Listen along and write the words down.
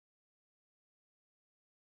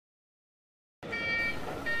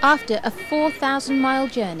After a 4,000-mile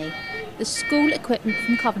journey, the school equipment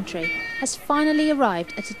from Coventry has finally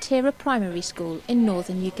arrived at Atira Primary School in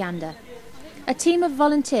northern Uganda. A team of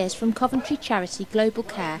volunteers from Coventry charity Global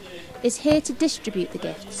Care is here to distribute the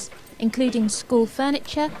gifts, including school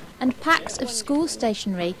furniture and packs of school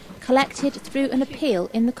stationery collected through an appeal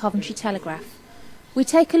in the Coventry Telegraph. We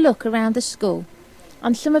take a look around the school,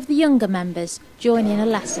 and some of the younger members join in a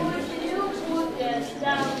lesson.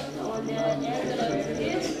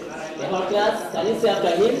 Can you say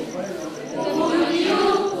after him?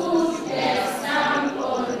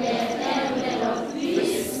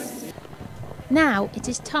 Now it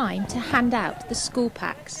is time to hand out the school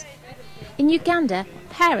packs. In Uganda,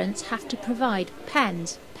 parents have to provide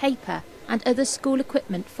pens, paper and other school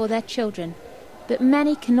equipment for their children, but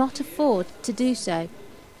many cannot afford to do so.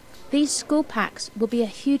 These school packs will be a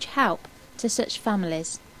huge help to such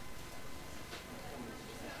families.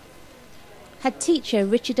 Head teacher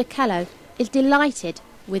Richard Okello is delighted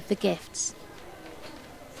with the gifts.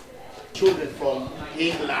 Children from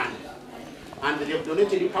England, and they have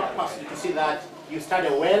donated you purposely to see that you study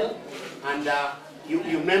well and you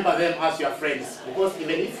remember them as your friends, because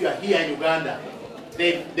even if you are here in Uganda,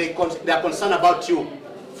 they are concerned about you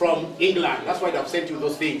from England. That's why they have sent you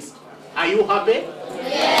those things. Are you happy?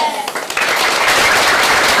 Yes.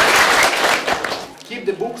 Keep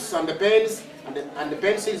the books and the pens and the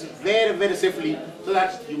pencils very, very safely so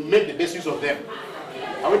that you make the best use of them.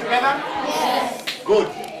 Are we together? Yes. Good.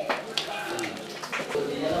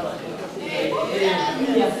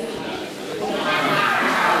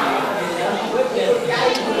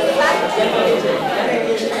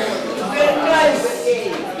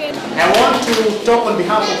 I want to talk on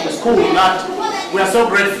behalf of the school that we are so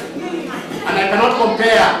grateful, and I cannot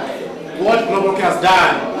compare what Global Care has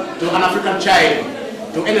done to an African child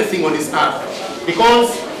to anything on this earth,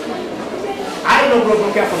 because I know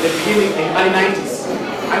Global Care from the beginning in the early 90s,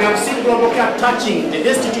 and I've seen Global Care touching the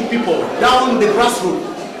destitute people down the grassroots,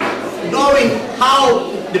 knowing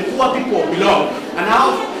how the poor people belong and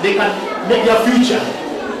how they can make their future.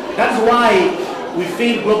 That's why we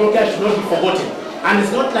feel Global Care should not be forgotten, and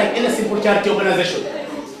it's not like any simple charity organization.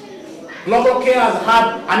 Global Care has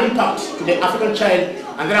had an impact to the African child,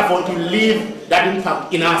 and therefore to leave that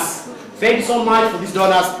impact in us. Thank you so much for these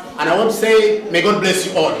donors, and I want to say, may God bless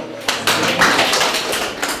you all.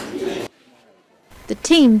 The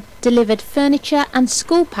team delivered furniture and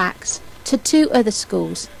school packs to 2 other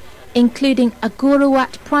schools, including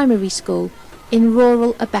Agurowat Primary School in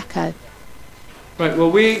rural Abeko. Right,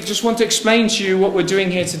 well, we just want to explain to you what we're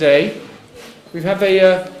doing here today. We have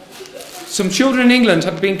some children in England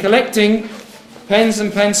have been collecting pens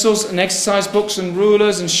and pencils and exercise books and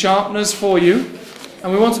rulers and sharpeners for you,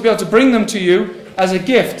 and we want to be able to bring them to you as a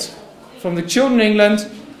gift from the children in England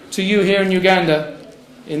to you here in Uganda,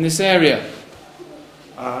 in this area.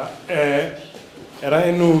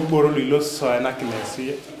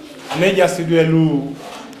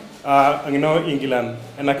 England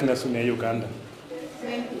and Uganda.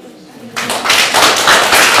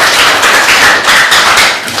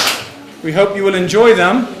 We hope you will enjoy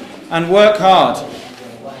them and work hard.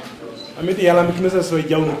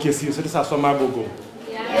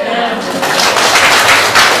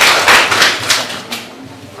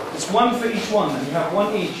 It's one for each one, and you have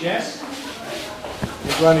one each, yes?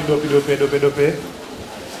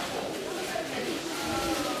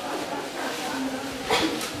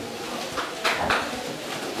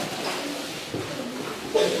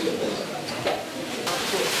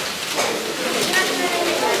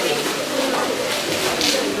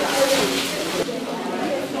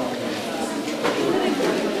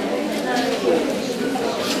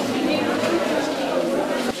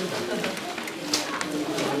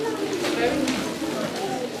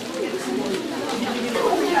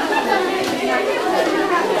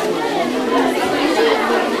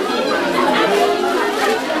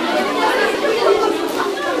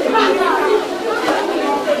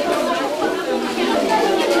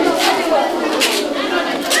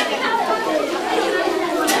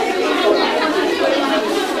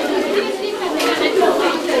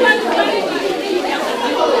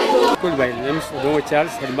 My name is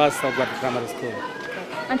Charles, headmaster of Coventry Primary School.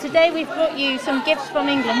 And today we've brought you some gifts from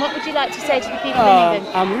England. What would you like to say to the people in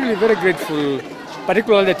England? I'm really very grateful,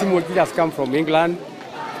 particularly the team which has come from England,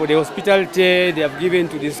 for the hospitality they have given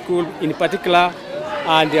to the school in particular,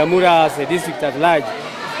 and the Amura as a district at large.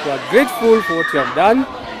 We are grateful for what you have done,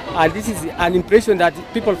 and this is an impression that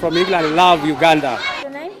people from England love Uganda. What's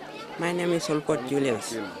your name? My name is Olcott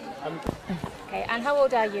Julius. Okay, and how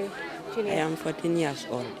old are you, Julia? I am 14 years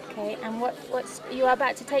old. Okay, and you are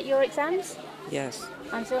about to take your exams? Yes.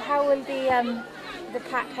 And so how will the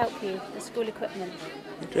pack help you, the school equipment?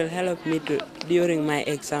 It will help me during my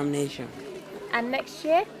examination. And next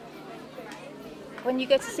year, when you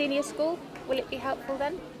go to senior school, will it be helpful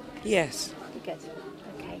then? Yes. Good.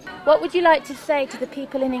 Okay. What would you like to say to the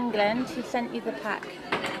people in England who sent you the pack?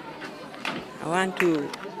 I want to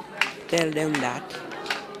tell them that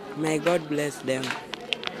may God bless them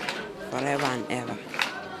forever and ever.